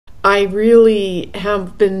I really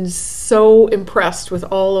have been so impressed with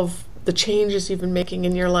all of the changes you've been making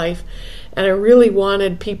in your life. And I really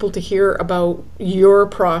wanted people to hear about your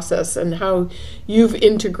process and how you've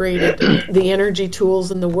integrated the energy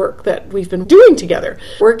tools and the work that we've been doing together.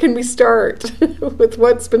 Where can we start with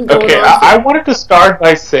what's been going Okay, on? I wanted to start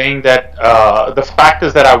by saying that the fact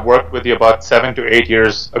is that I worked with you about 7 to 8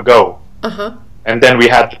 years ago. Uh-huh. And then we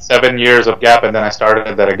had 7 years of gap, and then I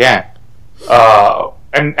started that again.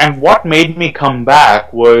 And what made me come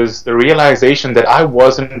back was the realization that I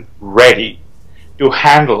wasn't ready to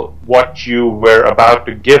handle what you were about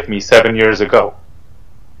to give me 7 years ago.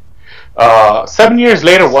 7 years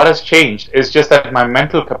later, what has changed is just that my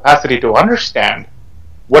mental capacity to understand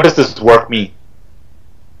what does this work mean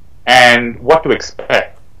and what to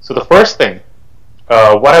expect. So the first thing,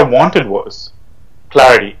 what I wanted was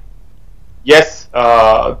clarity. Yes,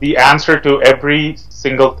 the answer to every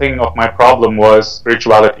single thing of my problem was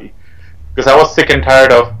spirituality, because I was sick and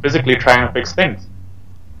tired of physically trying to fix things,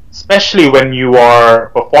 especially when you are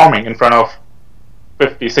performing in front of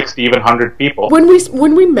 50, 60, even 100 people. When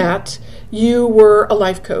we met, you were a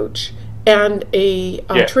life coach and a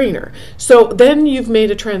trainer. So then you've made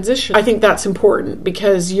a transition. I think that's important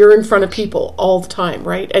because you're in front of people all the time,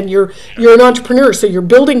 right? And you're an entrepreneur, so you're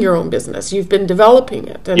building your own business. You've been developing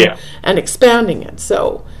it and expanding it.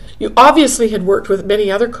 So you obviously had worked with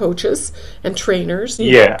many other coaches and trainers.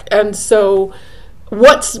 And so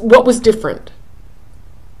what was different?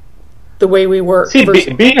 The way we work. See,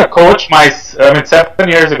 being a coach, 7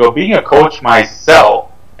 years ago, being a coach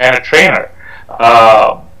myself and a trainer,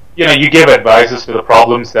 you give advices to the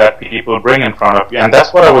problems that people bring in front of you, and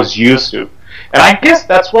that's what I was used to. And I guess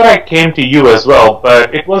that's what I came to you as well,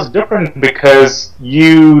 but it was different because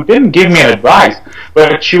you didn't give me an advice,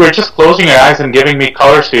 but you were just closing your eyes and giving me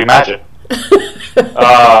colors to imagine.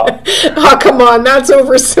 Oh, come on, that's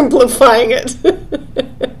oversimplifying it.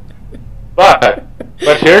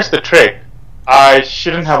 But here's the trick. I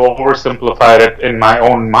shouldn't have oversimplified it in my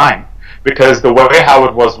own mind, because the way how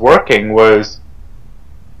it was working was,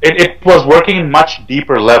 it was working in much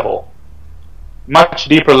deeper level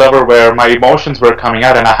where my emotions were coming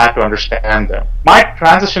out and I had to understand them. My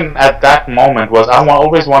transition at that moment was I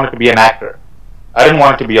always wanted to be an actor. I didn't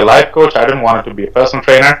want it to be a life coach. I didn't want it to be a personal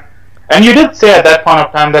trainer. And you did say at that point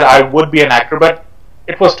of time that I would be an actor, but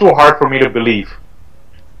it was too hard for me to believe.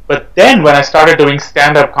 But then when I started doing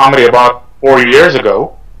stand-up comedy about 4 years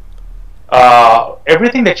ago,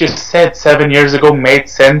 everything that you said 7 years ago made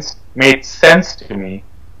sense to me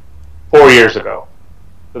 4 years ago.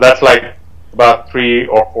 So that's like about 3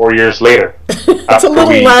 or 4 years later. It's a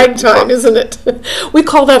little lag time, isn't it? We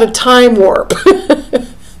call that a time warp.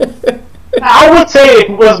 I would say it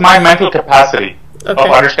was my mental capacity of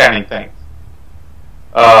understanding things.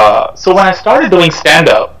 So when I started doing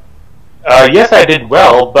stand-up, yes, I did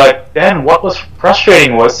well, but then what was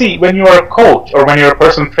frustrating was, see, when you're a coach or when you're a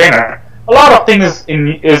personal trainer, a lot of things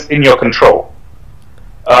is in your control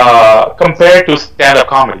compared to stand-up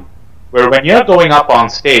comedy, where when you're going up on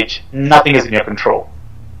stage, nothing is in your control.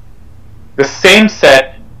 The same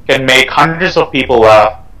set can make hundreds of people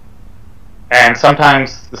laugh, and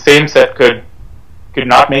sometimes the same set could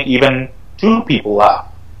not make even 2 people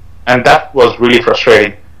laugh, and that was really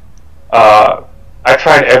frustrating. I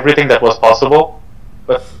tried everything that was possible,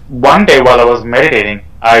 but one day while I was meditating,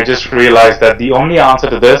 I just realized that the only answer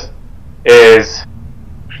to this is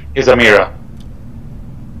Amirah.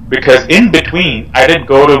 Because in between, I did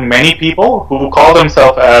go to many people who call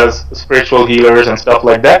themselves as spiritual healers and stuff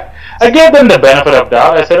like that. I gave them the benefit of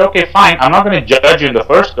doubt. I said, okay, fine, I'm not going to judge you in the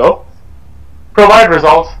first go. Provide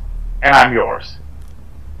results, and I'm yours.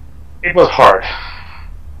 It was hard.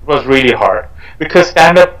 It was really hard. Because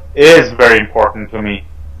stand-up is very important to me.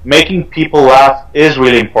 Making people laugh is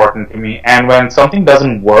really important to me. And when something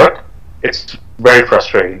doesn't work, it's very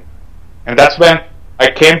frustrating. And that's when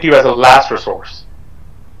I came to you as a last resource.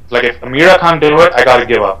 Like, if Amirah can't do it, I gotta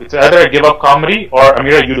give up. It's either I give up comedy or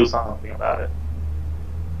Amirah, you do something about it.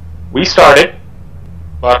 We started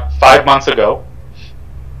about 5 months ago,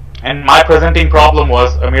 and my presenting problem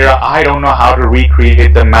was, Amirah, I don't know how to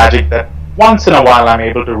recreate the magic that once in a while I'm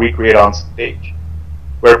able to recreate on stage,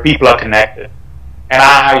 where people are connected. And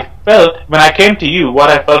I felt, when I came to you, what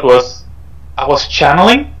I felt was, I was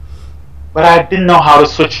channeling, but I didn't know how to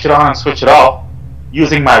switch it on and switch it off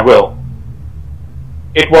using my will.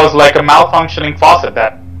 It was like a malfunctioning faucet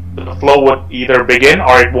that the flow would either begin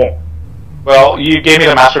or it won't. Well, you gave me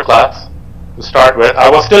the master class to start with. I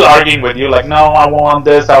was still arguing with you, like, no, I want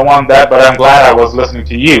this, I want that, but I'm glad I was listening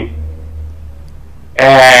to you.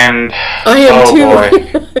 And I am too.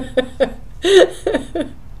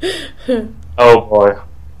 Boy. Oh boy.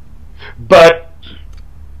 But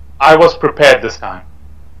I was prepared this time.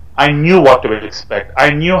 I knew what to expect.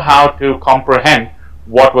 I knew how to comprehend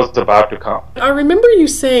what was about to come. I remember you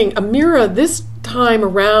saying, Amirah, this time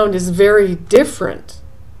around is very different.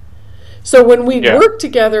 So when we worked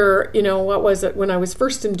together, you know, what was it, when I was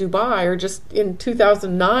first in Dubai, or just in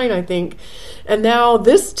 2009, I think, and now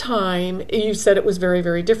this time you said it was very,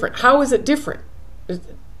 very different. How is it different?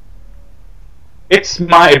 It's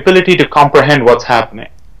my ability to comprehend what's happening.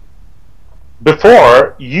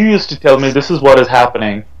 Before, you used to tell me this is what is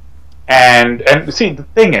happening, and see, the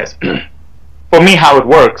thing is, for me, how it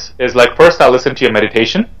works is like, first I'll listen to your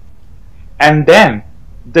meditation, and then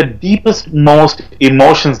the deepest, most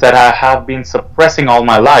emotions that I have been suppressing all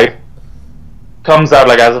my life comes out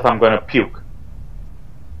like as if I'm going to puke.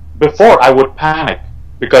 Before, I would panic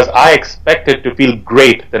because I expected to feel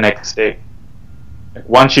great the next day. Like,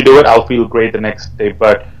 once you do it, I'll feel great the next day.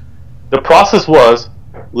 But the process was,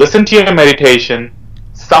 listen to your meditation,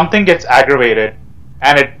 something gets aggravated,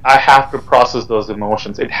 and I have to process those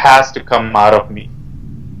emotions. It has to come out of me.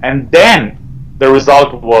 And then the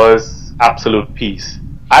result was absolute peace.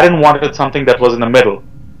 I didn't want something that was in the middle.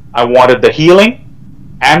 I wanted the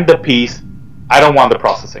healing and the peace. I don't want the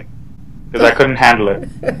processing because I couldn't handle it.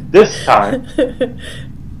 This time,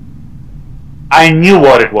 I knew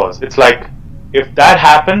what it was. It's like, if that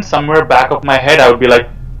happened somewhere back of my head, I would be like,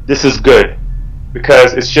 this is good.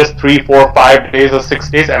 Because it's just 3, 4, 5 days or 6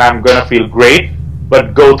 days and I'm going to feel great.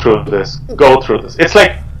 But go through this. Go through this. It's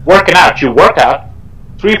like working out. You work out,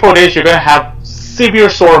 3, 4 days you're going to have severe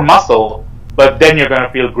sore muscle, but then you're going to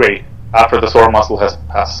feel great after the sore muscle has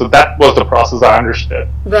passed. So that was the process I understood.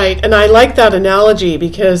 Right, and I like that analogy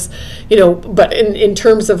because, you know, but in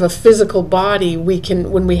terms of a physical body, we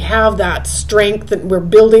can, when we have that strength that we're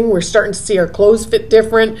building, we're starting to see our clothes fit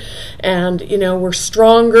different, and, you know, we're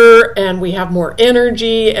stronger, and we have more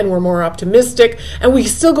energy, and we're more optimistic, and we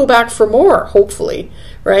still go back for more, hopefully,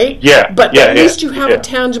 right? Yeah. But at least you have a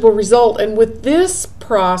tangible result, and with this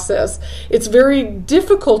process, it's very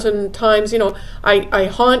difficult in times, you know, I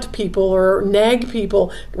haunt people or nag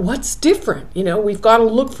people, what's different? You know, we've got to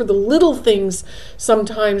look for the little things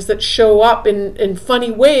sometimes that show up in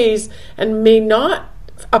funny ways and may not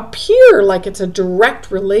appear like it's a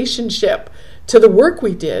direct relationship to the work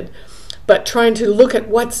we did, but trying to look at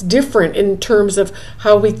what's different in terms of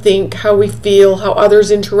how we think, how we feel, how others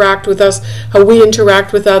interact with us, how we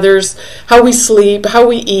interact with others, how we sleep, how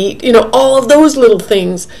we eat, you know, all of those little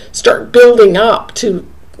things start building up to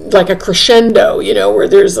like a crescendo, you know, where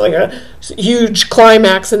there's like a huge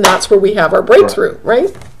climax, and that's where we have our breakthrough,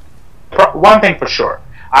 right? One thing for sure,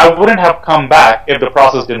 I wouldn't have come back if the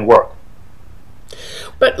process didn't work.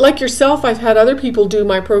 But like yourself, I've had other people do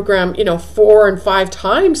my program, you know, 4 and 5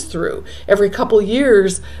 times through. Every couple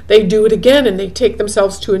years, they do it again and they take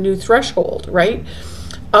themselves to a new threshold, right?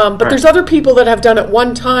 But there's other people that have done it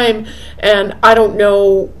one time, and I don't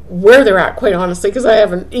know where they're at, quite honestly, because I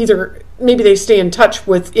haven't either. Maybe they stay in touch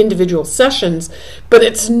with individual sessions, but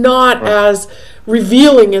it's not as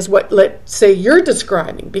revealing as what, let's say, you're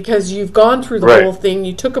describing, because you've gone through the whole thing,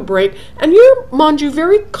 you took a break, and you're, Manju,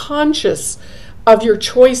 very conscious of your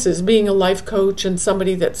choices, being a life coach and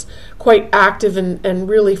somebody that's quite active and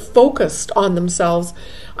really focused on themselves.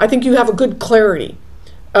 I think you have a good clarity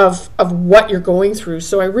of what you're going through.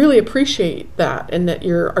 So I really appreciate that, and that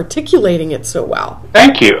you're articulating it so well.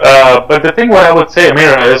 Thank you. But the thing what I would say,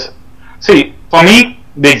 Amirah, is, see, for me,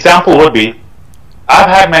 the example would be, I've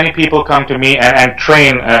had many people come to me and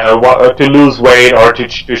train to lose weight or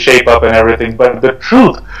to shape up and everything, but the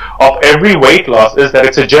truth of every weight loss is that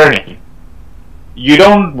it's a journey. You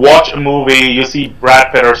don't watch a movie, you see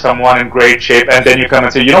Brad Pitt or someone in great shape, and then you come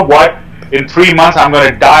and say, you know what, in 3 months I'm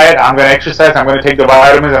going to diet, I'm going to exercise, I'm going to take the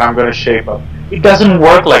vitamins, and I'm going to shape up. It doesn't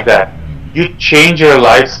work like that. You change your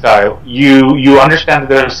lifestyle. You understand that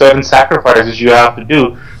there are certain sacrifices you have to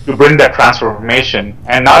do to bring that transformation,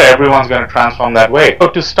 and not everyone's going to transform that way. So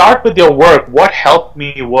to start with your work, what helped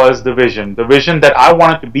me was the vision that I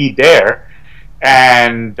wanted to be there,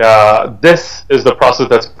 and this is the process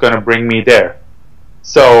that's going to bring me there.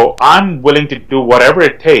 So I'm willing to do whatever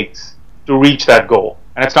it takes to reach that goal.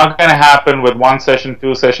 And it's not going to happen with 1 session,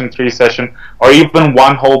 2 session, 3 session, or even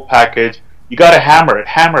one whole package. You got to hammer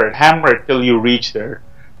it till you reach there.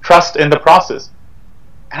 Trust in the process.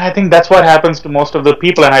 And I think that's what happens to most of the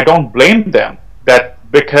people, and I don't blame them,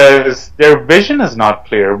 that because their vision is not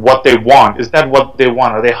clear, what they want. Is that what they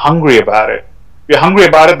want? Are they hungry about it? If you're hungry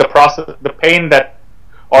about it, the process, the pain that,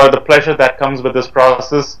 or the pleasure that comes with this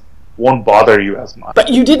process won't bother you as much. But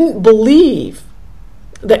you didn't believe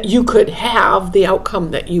that you could have the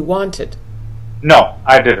outcome that you wanted. No,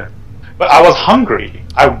 I didn't. but I was hungry.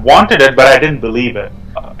 I wanted it, but I didn't believe it.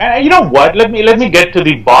 And you know what? Let me get to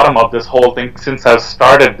the bottom of this whole thing since I've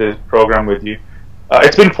started this program with you.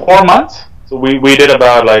 It's been 4 months, so we did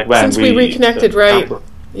about like when since we reconnected, right?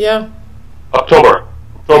 Yeah. October,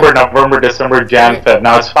 November, December, Jan, right. Feb.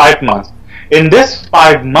 Now it's 5 months. In this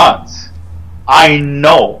 5 months, I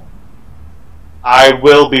know I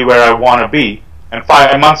will be where I want to be, and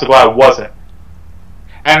 5 months ago I wasn't.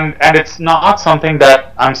 And it's not something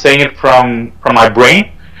that I'm saying it from my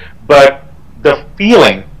brain, but the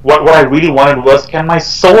feeling, what I really wanted was, can my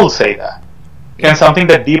soul say that? Can something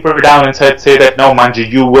that deeper down inside say that, no, Manju,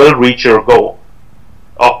 you will reach your goal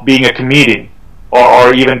of being a comedian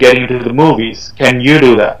or even getting into the movies? Can you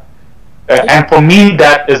do that? And for me,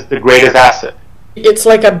 that is the greatest asset. It's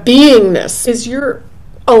like a beingness. Is you're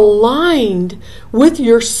aligned with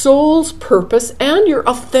your soul's purpose and your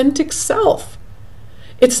authentic self.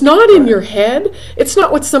 It's not in your head. It's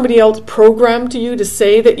not what somebody else programmed to you to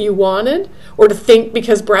say that you wanted, or to think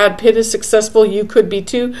because Brad Pitt is successful, you could be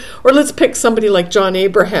too. Or let's pick somebody like John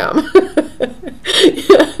Abraham.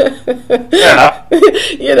 Yeah.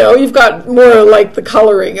 You know, you've got more like the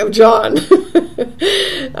coloring of John.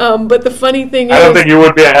 But the funny thing is, I don't think you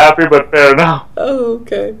would be happy, but fair enough. Oh,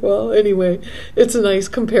 okay. Well, anyway, it's a nice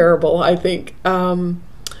comparable, I think.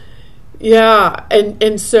 Yeah,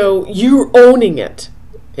 and so you're owning it.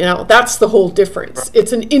 You know, that's the whole difference.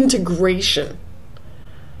 It's an integration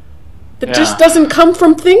that just doesn't come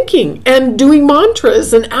from thinking and doing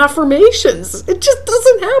mantras and affirmations. It just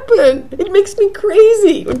doesn't happen. It makes me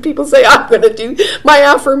crazy when people say, I'm going to do my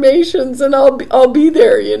affirmations and I'll be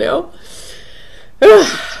there, you know.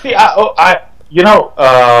 See,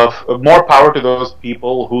 more power to those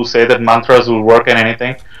people who say that mantras will work in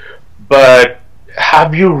anything, but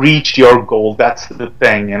have you reached your goal? That's the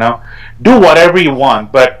thing, you know. Do whatever you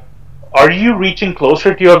want, but are you reaching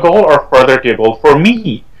closer to your goal or further to your goal? For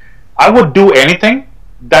me, I would do anything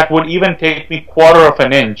that would even take me 1/4 of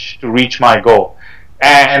an inch to reach my goal.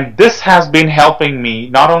 And this has been helping me,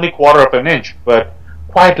 not only 1/4 of an inch, but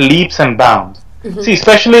quite leaps and bounds. Mm-hmm. See,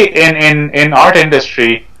 especially in art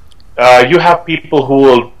industry, you have people who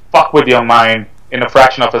will fuck with your mind in a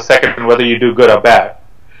fraction of a second, whether you do good or bad.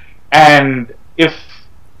 And if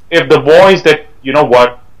the voice that, you know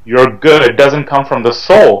what, you're good, it doesn't come from the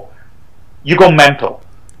soul, you go mental.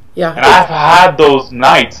 Yeah. And I've had those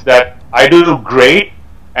nights that I do great,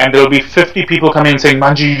 and there'll be 50 people coming and saying,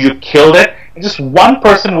 Manju, you killed it. And just one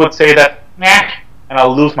person would say that, nah, and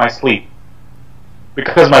I'll lose my sleep.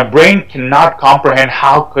 Because my brain cannot comprehend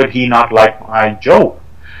how could he not like my joke.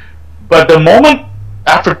 But the moment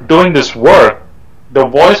after doing this work, the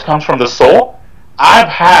voice comes from the soul. I've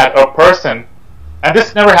had a person, and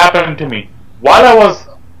this never happened to me, while I was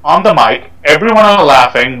on the mic, everyone are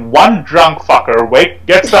laughing, one drunk fucker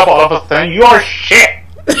gets up all of a sudden, you're shit.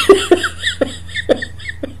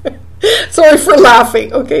 Sorry for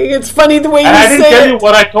laughing, okay? It's funny the way you say it. And I didn't tell you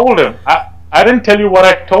what I told him. I didn't tell you what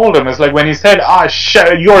I told him. It's like when he said,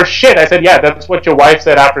 you're shit, I said, yeah, that's what your wife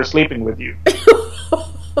said after sleeping with you.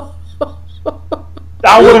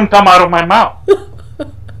 That wouldn't come out of my mouth.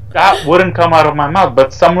 That wouldn't come out of my mouth. But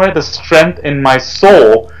somewhere the strength in my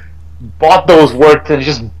soul bought those words and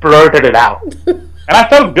just blurted it out. And I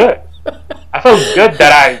felt good. I felt good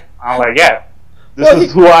that I'm like, yeah, this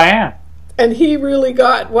is who I am. And he really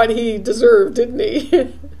got what he deserved, didn't he?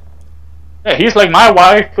 Yeah, he's like, my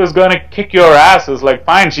wife is going to kick your ass. It's like,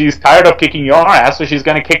 fine, she's tired of kicking your ass, so she's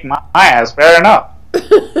going to kick my ass. Fair enough.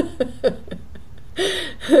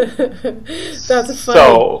 That's funny.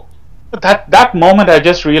 So that moment I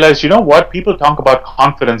just realized, you know what, people talk about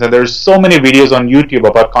confidence, and there's so many videos on YouTube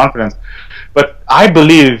about confidence, but I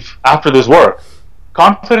believe after this work,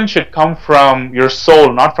 confidence should come from your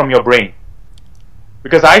soul, not from your brain.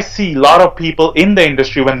 Because I see a lot of people in the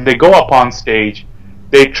industry, when they go up on stage,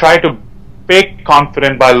 they try to fake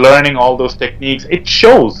confident by learning all those techniques. It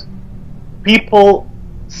shows. People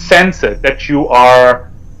sense it, that you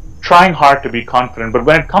are trying hard to be confident, but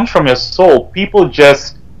when it comes from your soul, people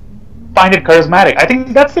just find it charismatic. I think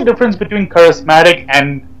that's the difference between charismatic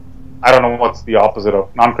and, I don't know what's the opposite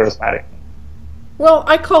of non-charismatic. Well,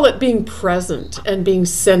 I call it being present and being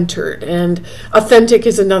centered, and authentic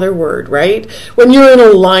is another word, right? When you're in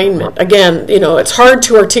alignment, again, you know, it's hard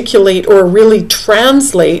to articulate or really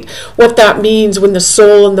translate what that means when the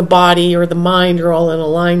soul and the body or the mind are all in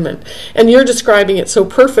alignment. And you're describing it so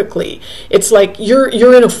perfectly. It's like you're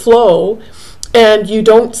in a flow and you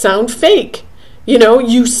don't sound fake. You know,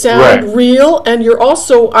 you sound real, and you're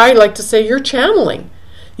also, I like to say, you're channeling.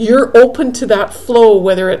 You're open to that flow,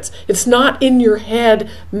 whether it's not in your head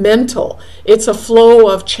mental. It's a flow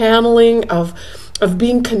of channeling, of of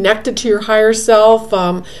being connected to your higher self,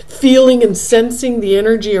 feeling and sensing the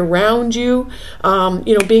energy around you,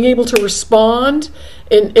 being able to respond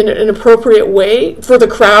in an appropriate way for the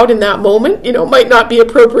crowd in that moment. Might not be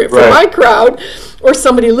appropriate for my crowd or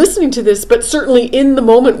somebody listening to this, but certainly in the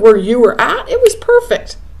moment where you were at, it was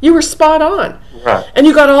perfect. You were spot on. Right. And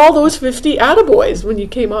you got all those 50 attaboys when you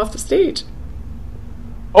came off the stage.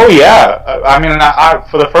 Oh yeah, I mean,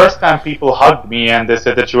 for the first time, people hugged me and they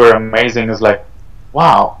said that you were amazing. It's like,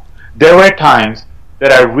 wow. There were times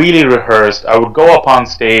that I really rehearsed. I would go up on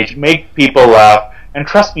stage, make people laugh, and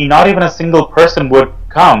trust me, not even a single person would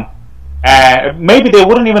come. And maybe they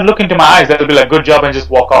wouldn't even look into my eyes. They'd be like, good job, and just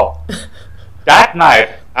walk off. That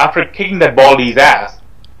night, after kicking that baldy's ass,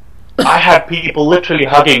 I had people literally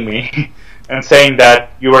hugging me and saying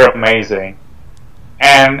that you were amazing.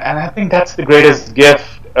 And I think that's the greatest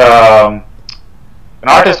gift an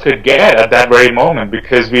artist could get at that very moment,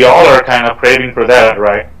 because we all are kind of craving for that,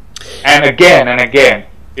 right? And again,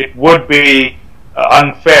 it would be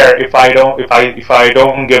unfair if I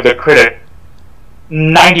don't give the credit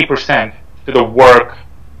 90% to the work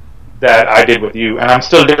that I did with you, and I'm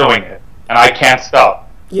still doing it, and I can't stop.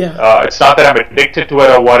 Yeah. It's not that I'm addicted to it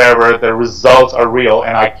or whatever. The results are real,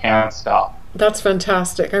 and I can't stop. That's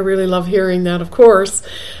fantastic. I really love hearing that, of course.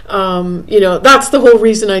 That's the whole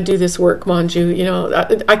reason I do this work,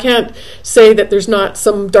 Manju. I can't say that there's not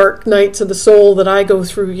some dark nights of the soul that I go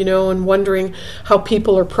through, and wondering how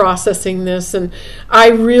people are processing this. And I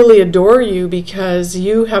really adore you because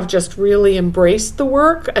you have just really embraced the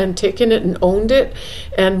work and taken it and owned it.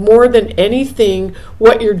 And more than anything,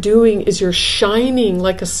 what you're doing is you're shining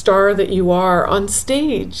like a star that you are on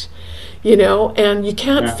stage. And you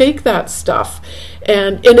can't fake that stuff.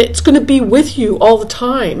 And it's going to be with you all the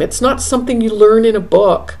time. It's not something you learn in a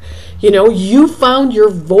book. You found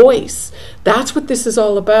your voice. That's what this is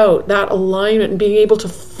all about, that alignment and being able to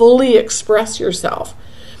fully express yourself.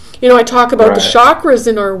 I talk about the chakras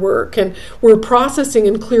in our work, and we're processing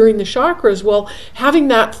and clearing the chakras. Well, having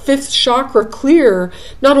that fifth chakra clear,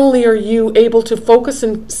 not only are you able to focus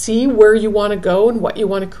and see where you want to go and what you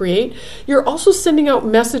want to create, you're also sending out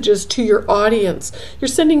messages to your audience. You're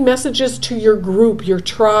sending messages to your group, your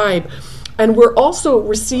tribe. And we're also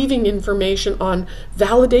receiving information on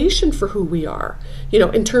validation for who we are,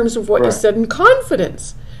 in terms of what you said, and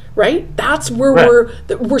confidence. Right? That's where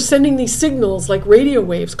we're sending these signals like radio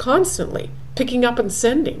waves constantly, picking up and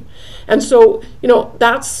sending. And so,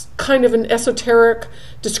 that's kind of an esoteric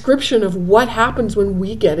description of what happens when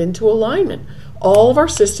we get into alignment. All of our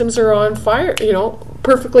systems are on fire,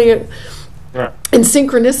 perfectly in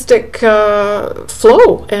synchronistic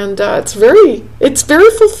flow, and it's very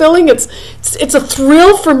fulfilling. It's a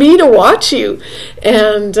thrill for me to watch you,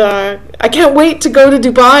 and I can't wait to go to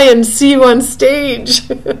Dubai and see you on stage.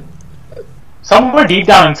 Somewhere deep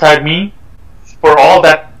down inside me, for all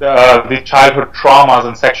that the childhood traumas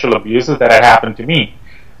and sexual abuses that had happened to me,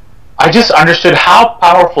 I just understood how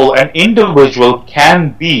powerful an individual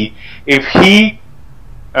can be if he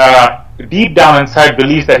deep down inside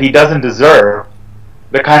believes that he doesn't deserve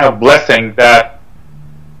the kind of blessing that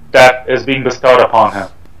is being bestowed upon him.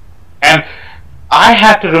 And I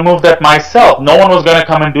had to remove that myself. No one was going to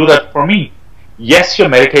come and do that for me. Yes, your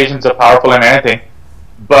meditations are powerful and anything,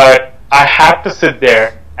 but I had to sit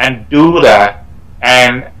there and do that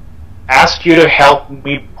and ask you to help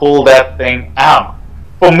me pull that thing out.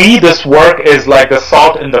 For me, this work is like the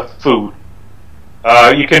salt in the food.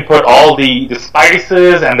 You can put all the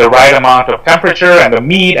spices and the right amount of temperature and the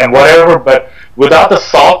meat and whatever, but without the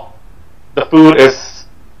salt, the food it's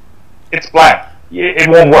bland. It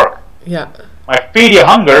won't work. Yeah. Might feed you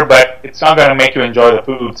hunger, but it's not going to make you enjoy the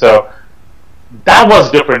food. So that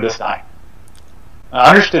was different this time. I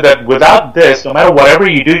understood that without this, no matter whatever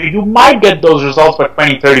you do, you might get those results by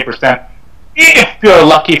 20-30%, if you're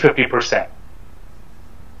lucky 50%.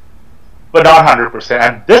 But not 100%.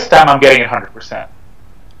 And this time I'm getting it 100%.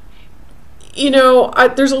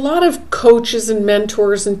 There's a lot of coaches and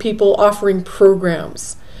mentors and people offering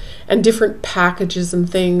programs and different packages and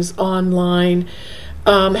things online.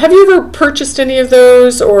 Have you ever purchased any of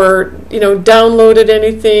those, or downloaded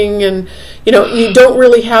anything, and you don't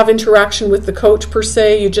really have interaction with the coach per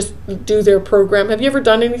se, you just do their program? Have you ever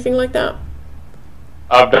done anything like that?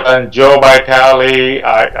 I've done Joe Vitale.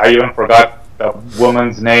 I even forgot the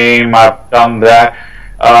woman's name. I've done that.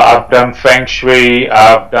 I've done Feng Shui.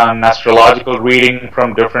 I've done astrological reading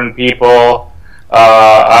from different people.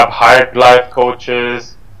 I've hired life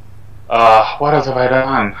coaches. What else have I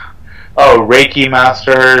done? Reiki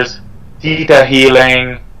masters, theta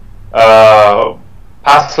healing,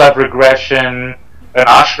 past life regression, an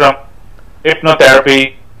ashram,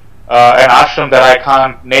 hypnotherapy, an ashram that I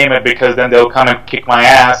can't name it because then they'll come and kick my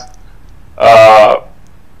ass. Uh,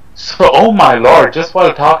 so, oh my lord, just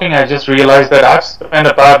while talking, I just realized that I've spent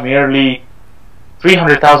about nearly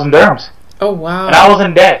 300,000 dirhams. Oh wow! And I was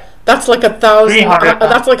in debt. That's like that's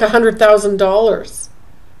like $100,000.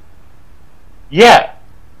 Yeah,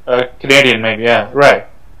 Canadian maybe. Yeah, right.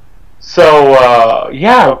 So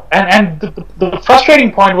yeah, and the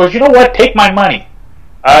frustrating point was, you know what? Take my money.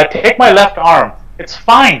 Take my left arm. It's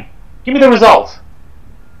fine. Give me the results.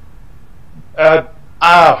 Uh,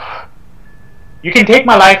 uh, you can take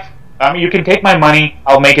my life. I mean, you can take my money.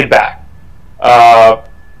 I'll make it back. Uh,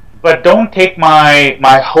 but don't take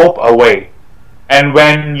my hope away. And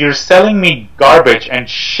when you're selling me garbage and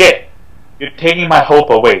shit, you're taking my hope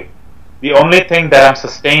away. The only thing that I'm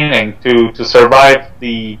sustaining to survive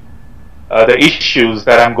the issues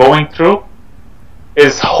that I'm going through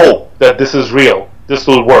is hope that this is real. This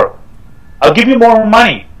will work. I'll give you more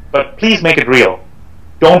money, but please make it real.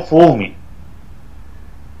 Don't fool me.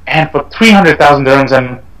 And for 300,000 dirhams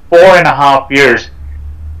and 4.5 years,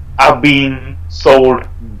 I've been sold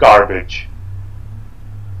garbage.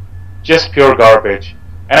 Just pure garbage.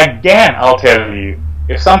 And again, I'll tell you,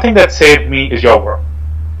 if something that saved me is your work,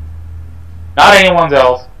 not anyone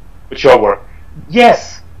else, but your work.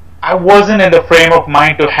 Yes, I wasn't in the frame of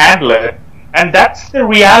mind to handle it, and that's the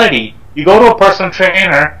reality. You go to a personal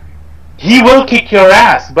trainer, he will kick your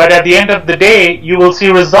ass, but at the end of the day, you will see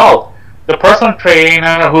result. The personal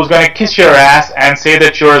trainer who's going to kiss your ass and say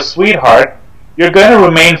that you're a sweetheart, you're going to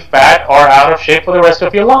remain fat or out of shape for the rest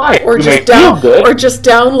of your life. Or you just may feel good. Or just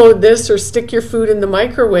download this, or stick your food in the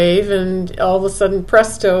microwave, and all of a sudden,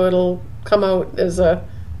 presto, it'll come out as a,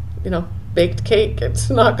 baked cake. It's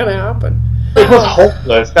not going to happen. It was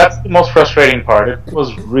hopeless. That's the most frustrating part. It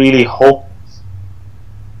was really hopeless.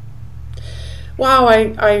 Wow,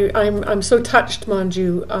 I'm so touched,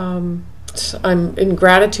 Manju. I'm in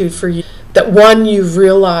gratitude for you. That one, you've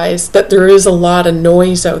realized that there is a lot of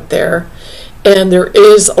noise out there, and there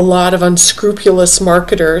is a lot of unscrupulous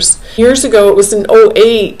marketers. Years ago, it was in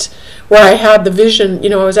 '08 where I had the vision.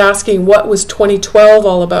 I was asking what was 2012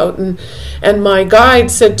 all about, and my guide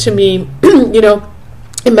said to me,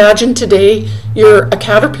 imagine today you're a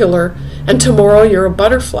caterpillar and tomorrow you're a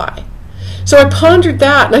butterfly. So I pondered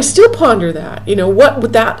that, and I still ponder that. What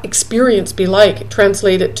would that experience be like?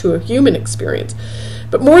 Translate it to a human experience.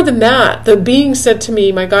 But more than that, the being said to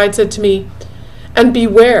me, my guide said to me, and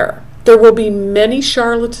beware, there will be many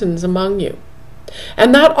charlatans among you.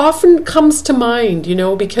 And that often comes to mind,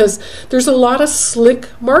 because there's a lot of slick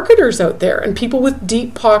marketers out there and people with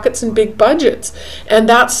deep pockets and big budgets. And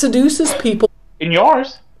that seduces people. In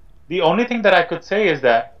yours, the only thing that I could say is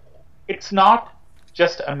that it's not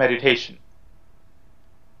just a meditation.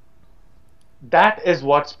 That is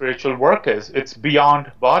what spiritual work is. It's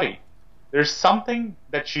beyond body. There's something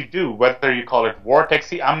that you do, whether you call it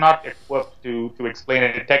vortexy. I'm not equipped to explain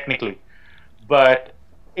it technically, but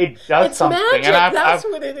it does it's something. Magic. And That's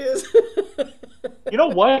what it is. You know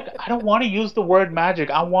what? I don't want to use the word magic.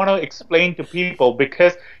 I want to explain to people,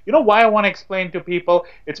 because you know why I want to explain to people?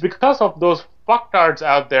 It's because of those fucktards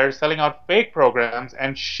out there selling out fake programs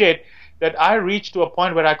and shit that I reached to a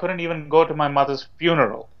point where I couldn't even go to my mother's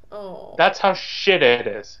funeral. Oh. That's how shit it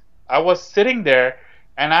is. I was sitting there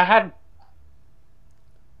and I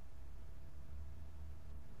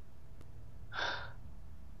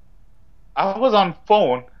was on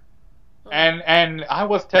phone, and I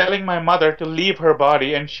was telling my mother to leave her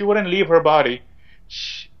body, and she wouldn't leave her body.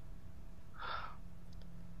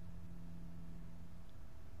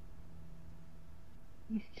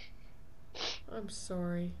 I'm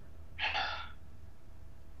sorry.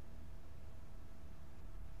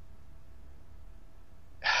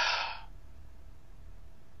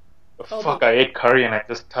 Fuck, I ate curry and I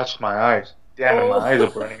just touched my eyes. Damn it, my eyes are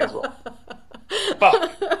burning as well.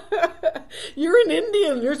 Fuck. You're an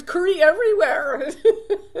Indian. There's curry everywhere.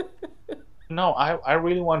 No, I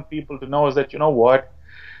really want people to know is that, you know what?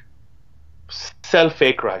 Sell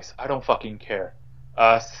fake rice. I don't fucking care.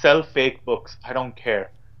 Sell fake books. I don't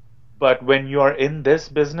care. But when you are in this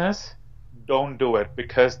business, don't do it,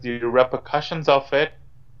 because the repercussions of it,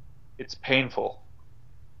 it's painful.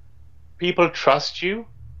 People trust you.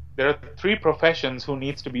 There are 3 professions who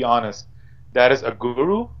needs to be honest. That is a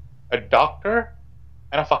guru, a doctor,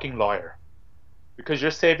 and a fucking lawyer. Because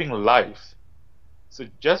you're saving lives. So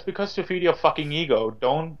just because to feed your fucking ego,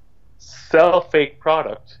 don't sell fake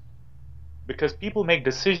product. Because people make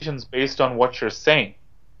decisions based on what you're saying.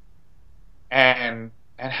 And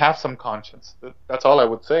have some conscience. That's all I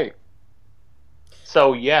would say.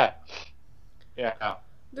 So yeah.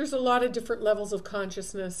 There's a lot of different levels of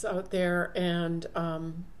consciousness out there, and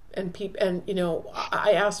And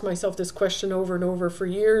I asked myself this question over and over for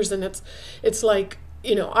years, and it's like,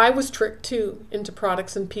 I was tricked too into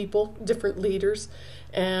products and people, different leaders,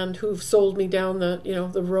 and who've sold me down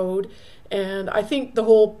the road. And I think the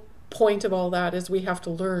whole point of all that is we have to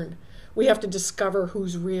learn. We have to discover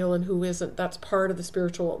who's real and who isn't. That's part of the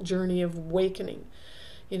spiritual journey of awakening,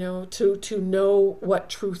 to know what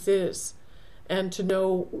truth is, and to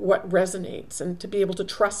know what resonates, and to be able to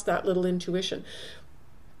trust that little intuition.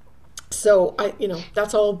 So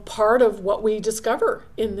that's all part of what we discover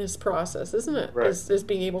in this process, isn't it? Right. Is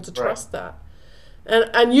being able to trust that.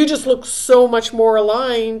 And you just look so much more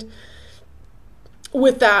aligned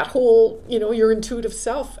with that whole, your intuitive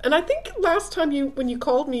self. And I think last time when you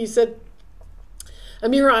called me, you said,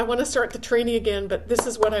 Amirah, I want to start the training again, but this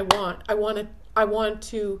is what I want. I want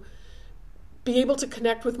to be able to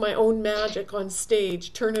connect with my own magic on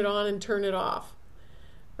stage, turn it on and turn it off.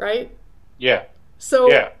 Right? Yeah.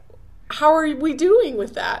 So how are we doing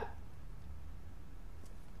with that?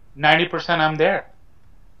 90% I'm there.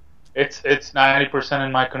 It's 90%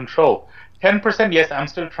 in my control. 10%, yes, I'm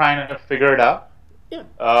still trying to figure it out. Yeah.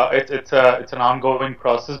 It's an ongoing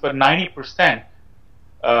process, but 90%,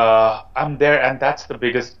 I'm there, and that's the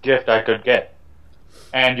biggest gift I could get.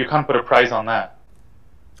 And you can't put a price on that.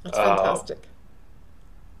 That's fantastic.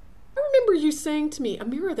 I remember you saying to me,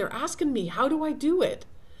 Amirah, they're asking me, how do I do it?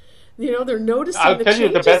 They're noticing I'll the tell you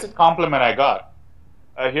the changes. best compliment I got.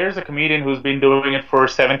 Here's a comedian who's been doing it for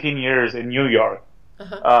 17 years in New York.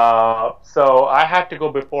 So I had to go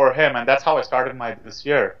before him, and that's how I started this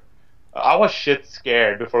year. I was shit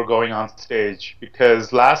scared before going on stage,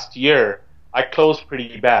 because last year I closed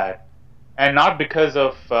pretty bad. And not because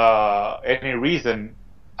of any reason.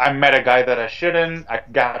 I met a guy that I shouldn't. I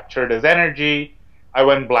captured his energy. I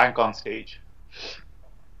went blank on stage.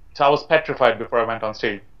 So I was petrified before I went on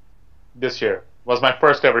stage. This year was my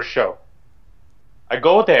first ever show. I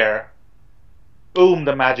go there, boom,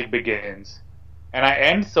 the magic begins. And I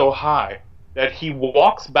end so high that he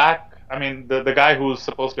walks back. I mean, the guy who's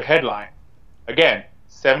supposed to headline. Again,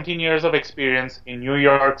 17 years of experience in New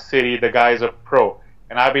York City. The guy's a pro.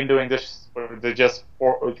 And I've been doing this for just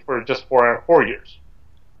 4 years.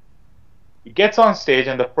 He gets on stage,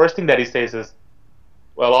 and the first thing that he says is,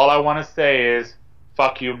 well, all I want to say is,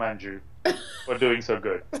 fuck you, Manju, for doing so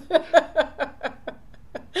good.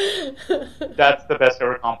 That's the best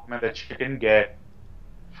ever compliment that you can get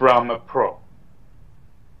from a pro.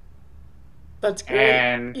 That's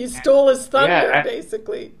great. You stole his thunder,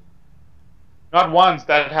 basically. Not once.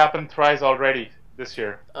 That happened thrice already this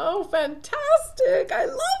year. Oh, fantastic. I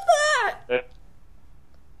love that.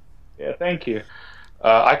 Yeah, thank you.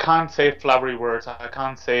 I can't say flowery words. I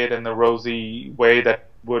can't say it in the rosy way that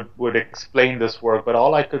would explain this work. But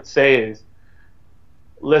all I could say is,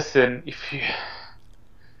 listen,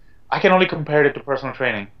 I can only compare it to personal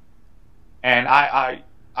training. And I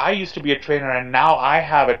used to be a trainer, and now I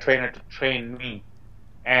have a trainer to train me.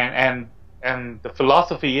 And the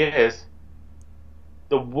philosophy is,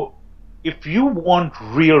 if you want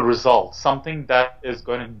real results, something that is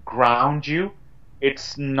going to ground you,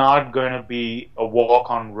 it's not going to be a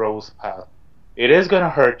walk on rose path. It is going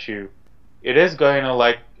to hurt you. It is going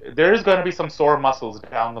to there is going to be some sore muscles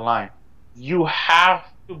down the line. You have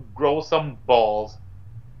to grow some balls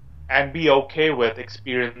and be okay with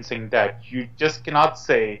experiencing that. You just cannot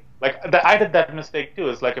say, I did that mistake too.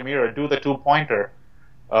 It's like, Amirah, do the 2-pointer.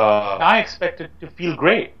 I expect it to feel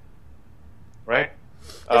great, right?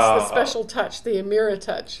 It's the special touch, the Amirah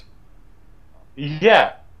touch.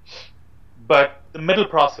 Yeah. But the middle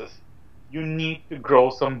process, you need to grow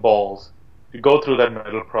some balls to go through that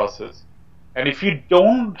middle process. And if you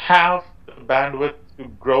don't have the bandwidth to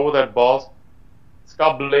grow that balls,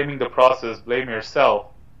 stop blaming the process, blame yourself.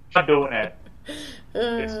 You're not doing it.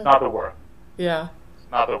 It's not the work. Yeah.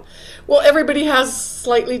 It's not the. Well, everybody has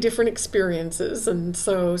slightly different experiences, and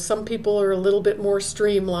so some people are a little bit more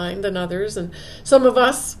streamlined than others, and some of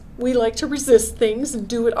us, we like to resist things and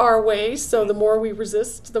do it our way, so the more we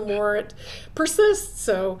resist, the more it persists.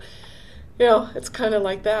 So, it's kind of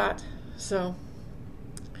like that. So,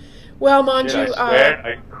 well, Manju, I swear,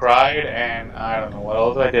 I cried, and I don't know what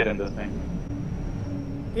else I did in this thing.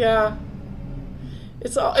 Yeah.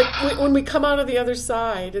 It's all when we come out of the other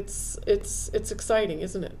side, it's exciting,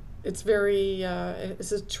 isn't it? It's very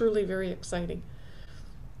this is truly very exciting.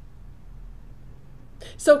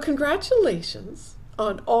 So congratulations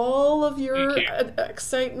on all of your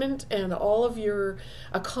excitement and all of your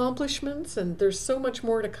accomplishments, and there's so much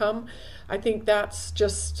more to come. I think that's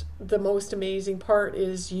just the most amazing part,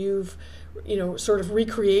 is you've sort of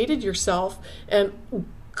recreated yourself, and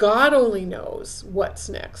God only knows what's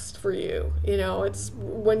next for you. You know, it's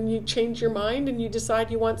when you change your mind and you decide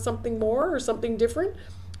you want something more or something different,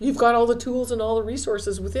 you've got all the tools and all the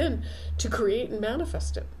resources within to create and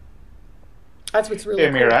manifest it. That's what's really Hey,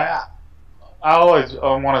 cool. Mira, I always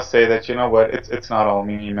want to say that, you know what, it's not all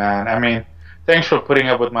me, man. I mean, thanks for putting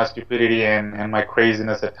up with my stupidity and my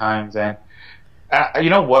craziness at times. And you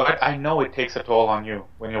know what? I know it takes a toll on you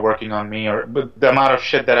when you're working on me, or but the amount of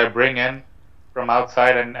shit that I bring in from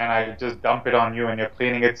outside and I just dump it on you and you're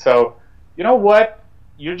cleaning it. So, you know what?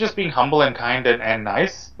 You're just being humble and kind and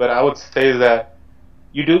nice, but I would say that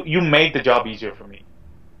you make the job easier for me.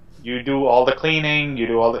 You do all the cleaning, you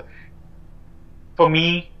do all the for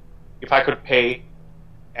me, if I could pay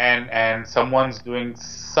and someone's doing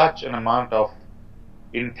such an amount of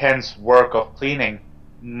intense work of cleaning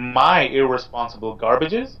my irresponsible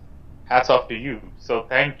garbages, hats off to you. So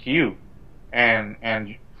thank you. And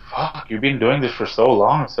fuck, you've been doing this for so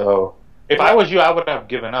long. So if I was you, I would have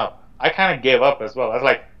given up. I kind of gave up as well. I was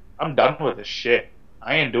like, I'm done with this shit.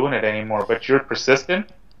 I ain't doing it anymore. But you're persistent.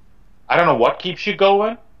 I don't know what keeps you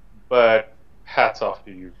going, but hats off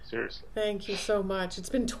to you. Seriously. Thank you so much. It's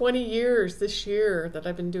been 20 years this year that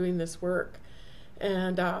I've been doing this work.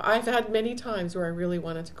 And I've had many times where I really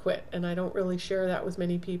wanted to quit, and I don't really share that with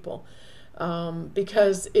many people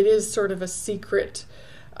because it is sort of a secret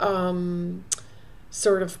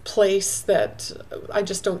sort of place that I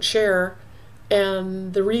just don't share.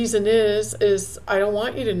 And the reason is I don't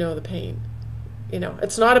want you to know the pain. You know,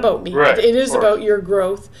 it's not about me. Right, it is about your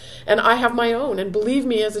growth, and I have my own. And believe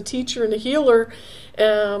me, as a teacher and a healer,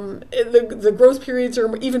 the growth periods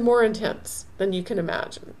are even more intense than you can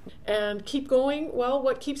imagine. And keep going. Well,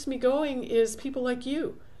 what keeps me going is people like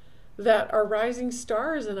you that are rising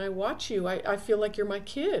stars, and I watch you. I feel like you're my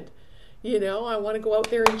kid. You know, I want to go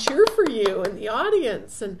out there and cheer for you and the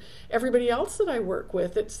audience and everybody else that I work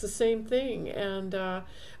with. It's the same thing. And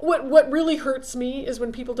what really hurts me is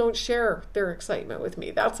when people don't share their excitement with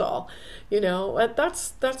me. That's all. You know,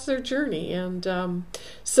 that's their journey. And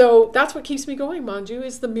so that's what keeps me going, Manju,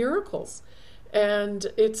 is the miracles. And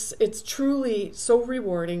it's truly so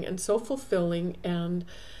rewarding and so fulfilling. And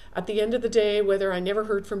at the end of the day, whether I never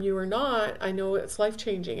heard from you or not, I know it's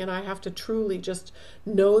life-changing, and I have to truly just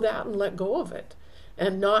know that and let go of it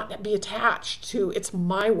and not be attached to it's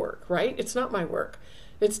my work, right? It's not my work.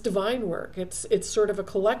 It's divine work. It's sort of a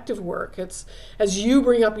collective work. It's as you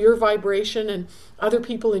bring up your vibration and other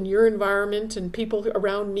people in your environment and people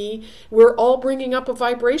around me, we're all bringing up a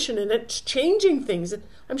vibration, and it's changing things.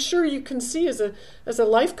 I'm sure you can see as a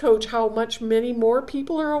life coach how much many more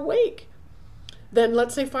people are awake than,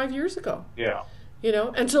 let's say, 5 years ago. Yeah. You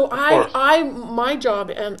know, and so my job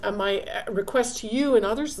and my request to you and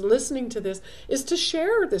others listening to this is to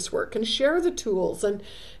share this work and share the tools and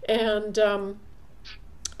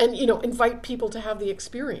you know, invite people to have the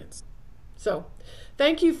experience. So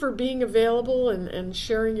thank you for being available and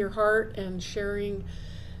sharing your heart and sharing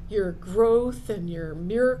your growth and your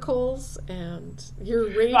miracles and your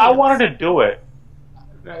radiance. I wanted to do it.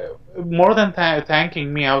 More than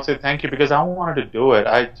thanking me, I would say thank you because I wanted to do it.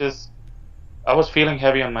 I was feeling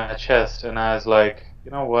heavy on my chest, and I was like,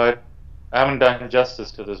 you know what? I haven't done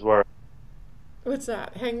justice to this work. What's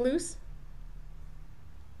that? Hang loose?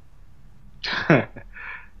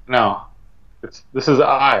 No, this is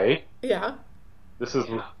I. Yeah. This is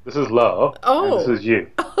love. Oh. And this is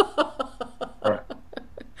you. Right.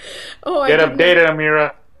 Oh, Get updated,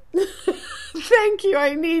 Amirah. Thank you.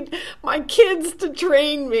 I need my kids to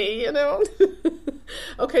train me, you know.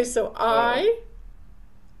 Okay, so I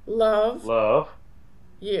love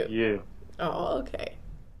you. you. Oh, okay.